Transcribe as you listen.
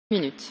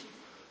minutes.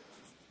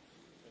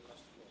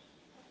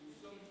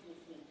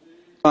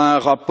 Un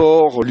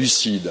rapport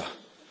lucide.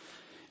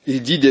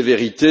 Il dit des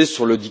vérités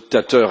sur le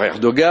dictateur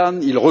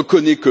Erdogan, il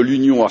reconnaît que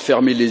l'Union a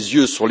fermé les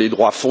yeux sur les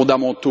droits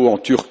fondamentaux en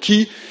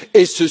Turquie,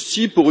 et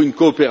ceci pour une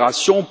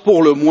coopération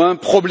pour le moins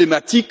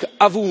problématique,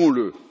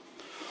 avouons-le.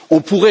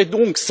 On pourrait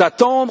donc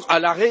s'attendre à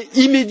l'arrêt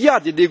immédiat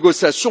des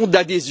négociations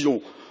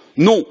d'adhésion.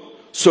 Non,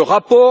 ce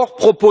rapport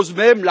propose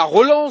même la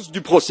relance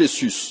du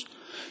processus.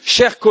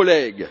 Chers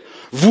collègues,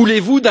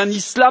 voulez-vous d'un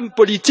islam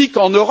politique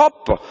en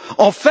Europe?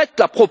 En fait,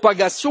 la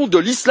propagation de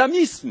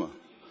l'islamisme.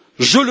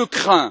 Je le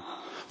crains.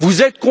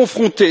 Vous êtes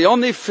confrontés,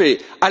 en effet,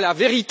 à la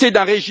vérité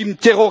d'un régime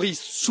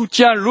terroriste,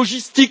 soutien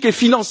logistique et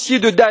financier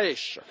de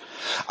Daech,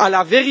 à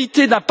la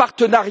vérité d'un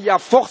partenariat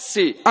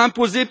forcé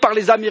imposé par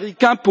les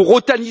Américains pour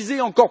otaniser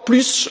encore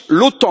plus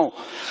l'OTAN,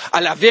 à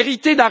la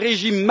vérité d'un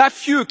régime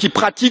mafieux qui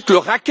pratique le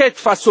racket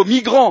face aux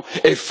migrants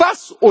et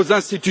face aux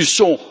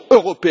institutions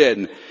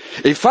européennes.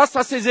 Et face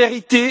à ces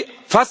vérités,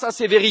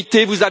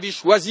 vous avez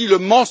choisi le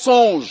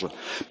mensonge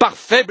par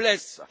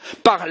faiblesse,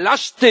 par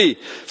lâcheté,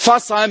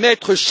 face à un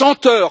maître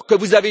chanteur que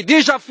vous avez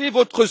déjà fait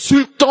votre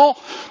sultan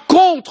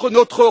contre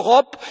notre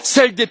Europe,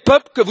 celle des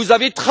peuples que vous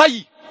avez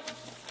trahis.